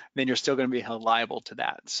wrong, then you're still going to be held liable to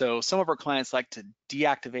that. So some of our clients like to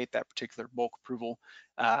deactivate that particular bulk approval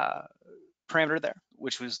parameter there,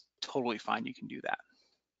 which was totally fine. You can do that.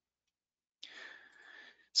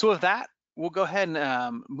 So with that, we'll go ahead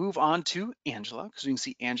and move on to Angela, because we can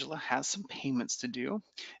see Angela has some payments to do.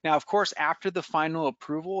 Now, of course, after the final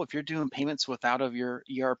approval, if you're doing payments without of your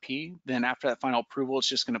ERP, then after that final approval, it's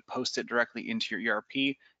just going to post it directly into your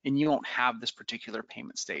ERP, and you won't have this particular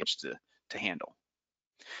payment stage to handle.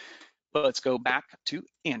 But let's go back to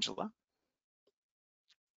Angela.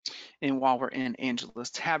 And while we're in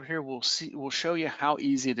Angela's tab here, we'll show you how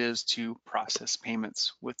easy it is to process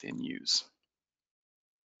payments within Use.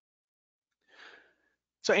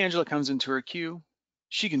 So Angela comes into her queue.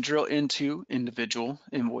 She can drill into individual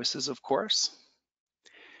invoices, of course.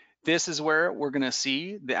 This is where we're going to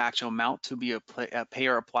see the actual amount to be pay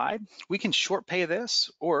or applied. We can short pay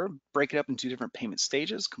this or break it up into different payment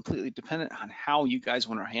stages, completely dependent on how you guys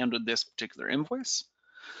want to handle this particular invoice.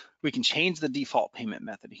 We can change the default payment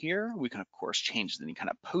method here. We can, of course, change any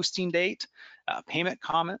kind of posting date, payment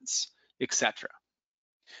comments, etc.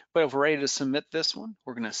 But if we're ready to submit this one,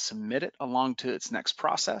 we're going to submit it along to its next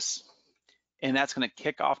process. And that's going to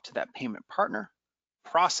kick off to that payment partner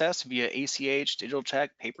process via ACH, digital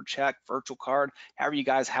check, paper check, virtual card, however you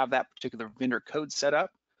guys have that particular vendor code set up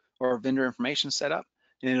or vendor information set up,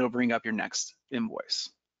 and it'll bring up your next invoice.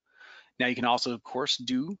 Now you can also, of course,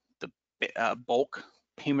 do the bulk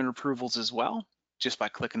payment approvals as well, just by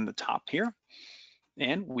clicking the top here.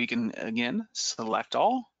 And we can, again, select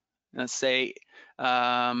all. Let's say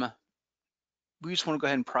we just want to go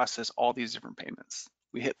ahead and process all these different payments.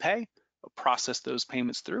 We hit pay, we'll process those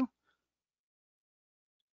payments through,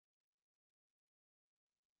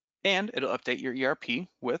 and it'll update your ERP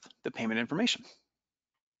with the payment information.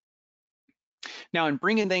 Now, in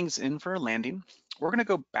bringing things in for a landing, we're going to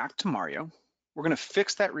go back to Mario. We're going to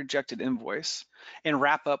fix that rejected invoice and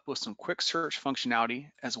wrap up with some quick search functionality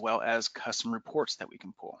as well as custom reports that we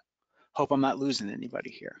can pull. Hope I'm not losing anybody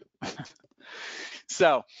here.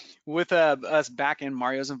 So with us back in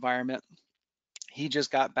Mario's environment, he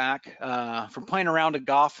just got back from playing around at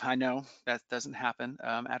golf. I know that doesn't happen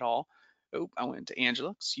at all. Oh, I went into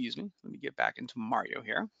Angela, excuse me. Let me get back into Mario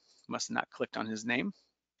here. Must have not clicked on his name.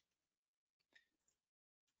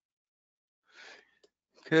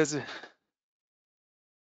 Because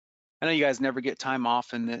I know you guys never get time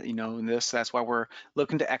off in this. That's why we're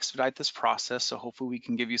looking to expedite this process. So hopefully we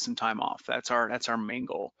can give you some time off. That's our main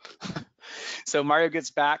goal. So Mario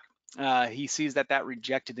gets back. He sees that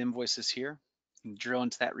rejected invoice is here. You can drill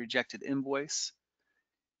into that rejected invoice.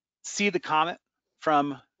 See the comment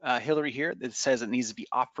from Hillary here that says it needs to be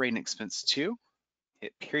operating expense 2.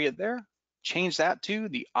 Hit period there. Change that to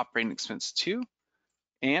the operating expense 2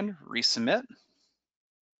 and resubmit.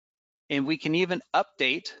 And we can even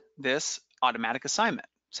update this automatic assignment.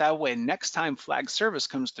 So that way, next time flag service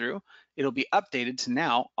comes through, it'll be updated to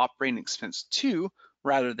now operating expense 2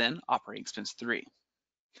 rather than operating expense 3.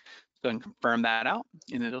 Go ahead and confirm that out,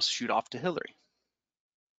 and it'll shoot off to Hillary.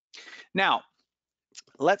 Now,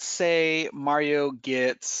 let's say Mario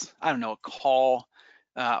gets, I don't know, a call,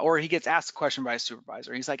 or he gets asked a question by a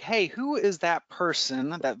supervisor. He's like, hey, who is that person,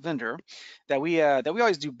 that vendor, that we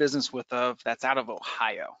always do business with that's out of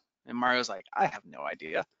Ohio? And Mario's like, I have no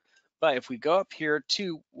idea. But if we go up here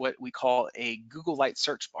to what we call a Google Lite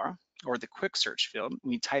search bar, or the quick search field,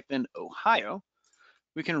 we type in Ohio,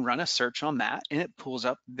 we can run a search on that, and it pulls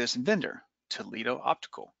up this vendor, Toledo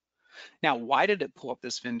Optical. Now, why did it pull up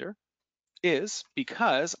this vendor? Is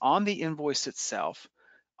because on the invoice itself,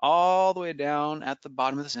 all the way down at the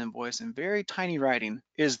bottom of this invoice in very tiny writing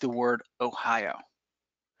is the word Ohio.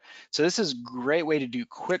 So this is a great way to do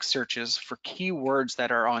quick searches for keywords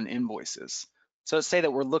that are on invoices. So let's say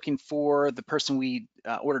that we're looking for the person we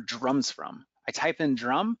ordered drums from. I type in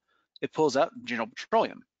drum, it pulls up General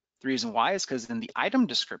Petroleum. The reason why is because in the item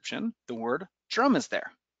description, the word drum is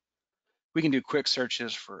there. We can do quick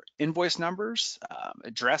searches for invoice numbers,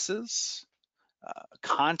 addresses,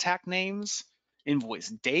 contact names, invoice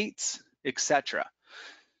dates, etc.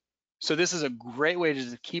 So this is a great way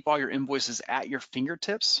to keep all your invoices at your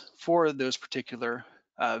fingertips for those particular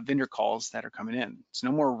vendor calls that are coming in. It's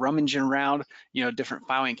no more rummaging around, different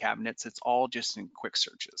filing cabinets. It's all just in quick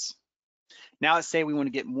searches. Now let's say we want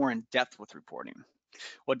to get more in depth with reporting.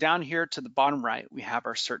 Well, down here to the bottom right, we have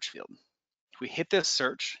our search field. If we hit this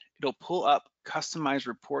search, it'll pull up customized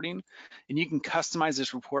reporting, and you can customize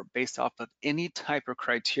this report based off of any type of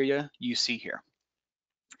criteria you see here.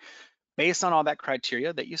 Based on all that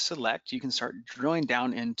criteria that you select, you can start drilling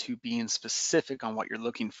down into being specific on what you're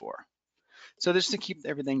looking for. So just to keep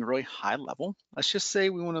everything really high level, let's just say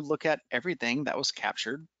we want to look at everything that was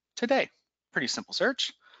captured today. Pretty simple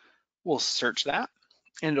search. We'll search that,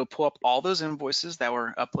 and it'll pull up all those invoices that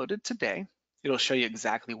were uploaded today. It'll show you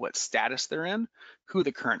exactly what status they're in, who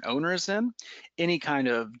the current owner is in, any kind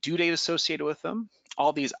of due date associated with them.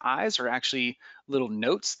 All these I's are actually little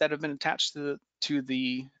notes that have been attached to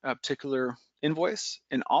the particular invoice.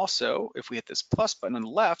 And also, if we hit this plus button on the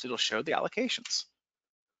left, it'll show the allocations.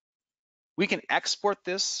 We can export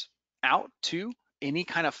this out to any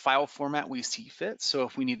kind of file format we see fit. So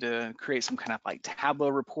if we need to create some kind of like Tableau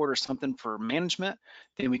report or something for management,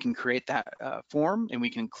 then we can create that form and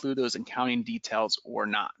we can include those accounting details or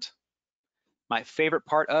not. My favorite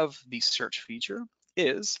part of the search feature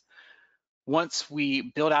is once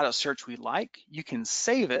we build out a search we like, you can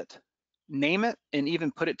save it, name it, and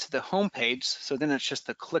even put it to the home page. So then it's just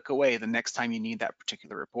a click away the next time you need that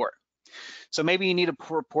particular report. So maybe you need a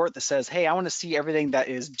report that says, hey, I want to see everything that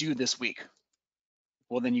is due this week.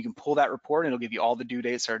 Well, then you can pull that report and it'll give you all the due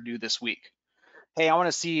dates that are due this week. Hey, I want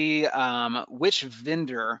to see which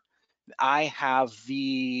vendor I have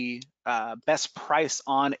the best price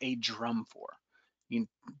on a drum for. You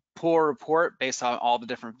can pull a report based on all the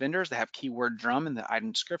different vendors that have keyword drum in the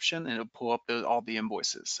item description, and it'll pull up all the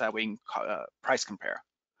invoices so that we can price compare.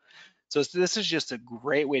 So this is just a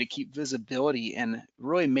great way to keep visibility and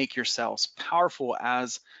really make yourselves powerful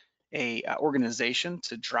as a organization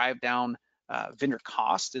to drive down vendor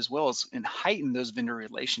cost as well as and heighten those vendor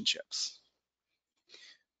relationships.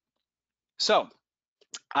 So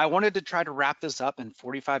I wanted to try to wrap this up in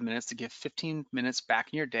 45 minutes to give 15 minutes back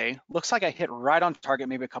in your day. Looks like I hit right on target,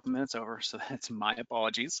 maybe a couple minutes over, so that's my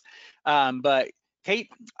apologies. But Kate,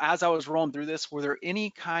 as I was rolling through this, were there any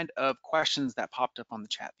kind of questions that popped up on the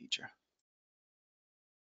chat feature?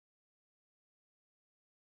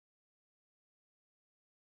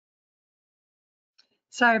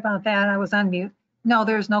 Sorry about that. I was on mute. No,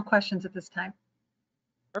 there's no questions at this time.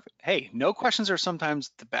 Perfect. Hey, no questions are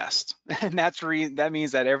sometimes the best. And that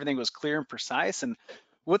means that everything was clear and precise. And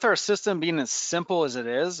with our system being as simple as it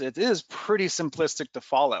is pretty simplistic to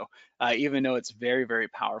follow, even though it's very, very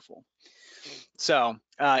powerful. So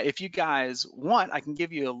if you guys want, I can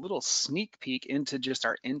give you a little sneak peek into just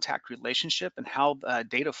our Intact relationship and how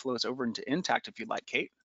data flows over into Intact if you'd like,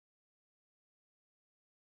 Kate.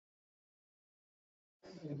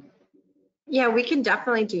 Yeah, we can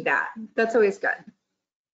definitely do that. That's always good.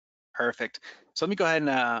 Perfect. So let me go ahead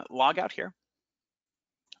and log out here.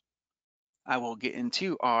 I will get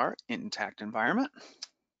into our Intact environment.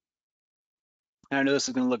 And I know this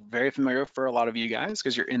is going to look very familiar for a lot of you guys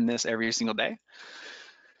because you're in this every single day.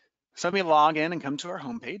 So let me log in and come to our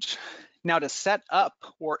homepage. Now to set up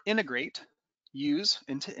or integrate use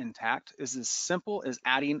into Intact is as simple as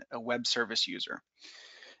adding a web service user.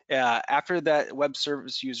 After that web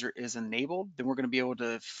service user is enabled, then we're going to be able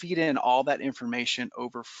to feed in all that information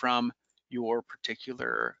over from your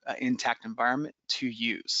particular Intact environment to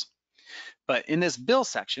use. But in this bill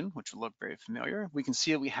section, which will look very familiar, we can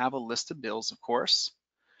see that we have a list of bills, of course.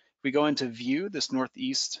 If we go into view, this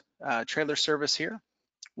Northeast trailer service here,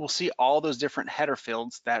 we'll see all those different header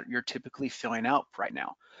fields that you're typically filling out right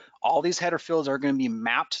now. All these header fields are going to be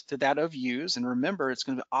mapped to that of use, and remember, it's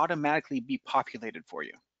going to automatically be populated for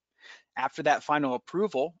you. After that final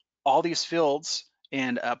approval, all these fields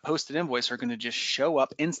and a posted invoice are going to just show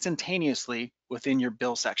up instantaneously within your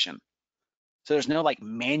bill section. So there's no like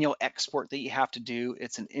manual export that you have to do.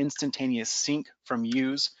 It's an instantaneous sync from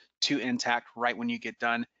use to Intact right when you get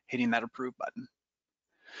done hitting that approve button.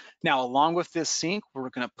 Now, along with this sync, we're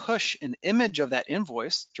going to push an image of that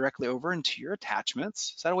invoice directly over into your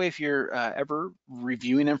attachments. So that way, if you're ever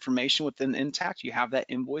reviewing information within Intact, you have that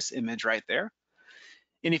invoice image right there.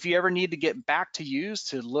 And if you ever need to get back to use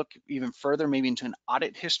to look even further, maybe into an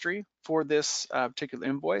audit history for this particular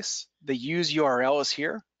invoice, the use URL is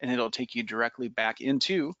here, and it'll take you directly back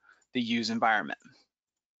into the use environment.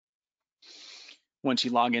 Once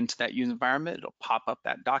you log into that use environment, it'll pop up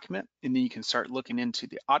that document, and then you can start looking into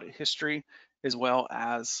the audit history as well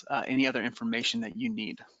as any other information that you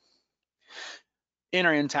need. In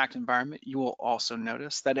our intact environment, you will also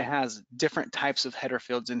notice that it has different types of header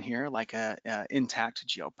fields in here, like a intact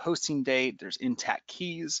GL posting date, there's intact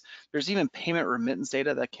keys, there's even payment remittance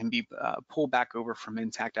data that can be pulled back over from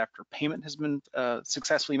intact after payment has been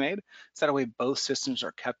successfully made. So that way both systems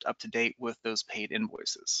are kept up to date with those paid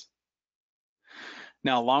invoices.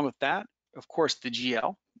 Now, along with that, of course, the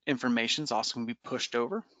GL information is also going to be pushed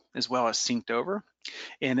over as well as synced over.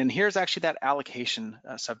 And then here's actually that allocation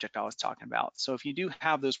subject I was talking about. So if you do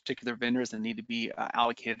have those particular vendors that need to be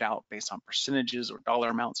allocated out based on percentages or dollar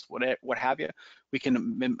amounts, what have you, we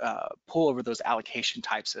can pull over those allocation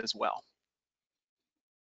types as well.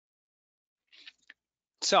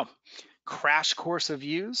 So, crash course of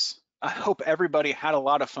use. I hope everybody had a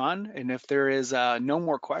lot of fun. And if there is no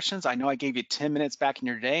more questions, I know I gave you 10 minutes back in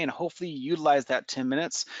your day, and hopefully you utilize that 10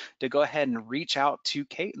 minutes to go ahead and reach out to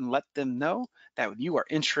Kate and let them know that you are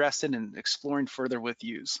interested in exploring further with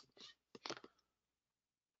use.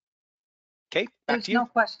 Kate, back There's to you. no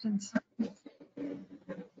questions.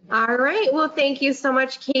 All right, well, thank you so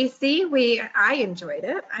much, Casey. I enjoyed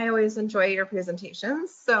it. I always enjoy your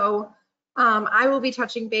presentations. So I will be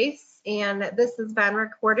touching base, and this has been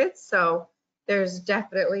recorded. So there's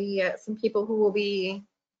definitely some people who will be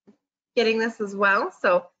getting this as well.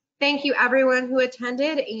 So thank you everyone who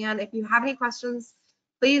attended. And if you have any questions,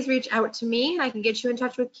 please reach out to me and I can get you in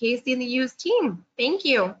touch with Casey and the Use team. Thank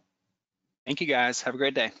you. Thank you guys. Have a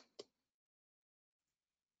great day.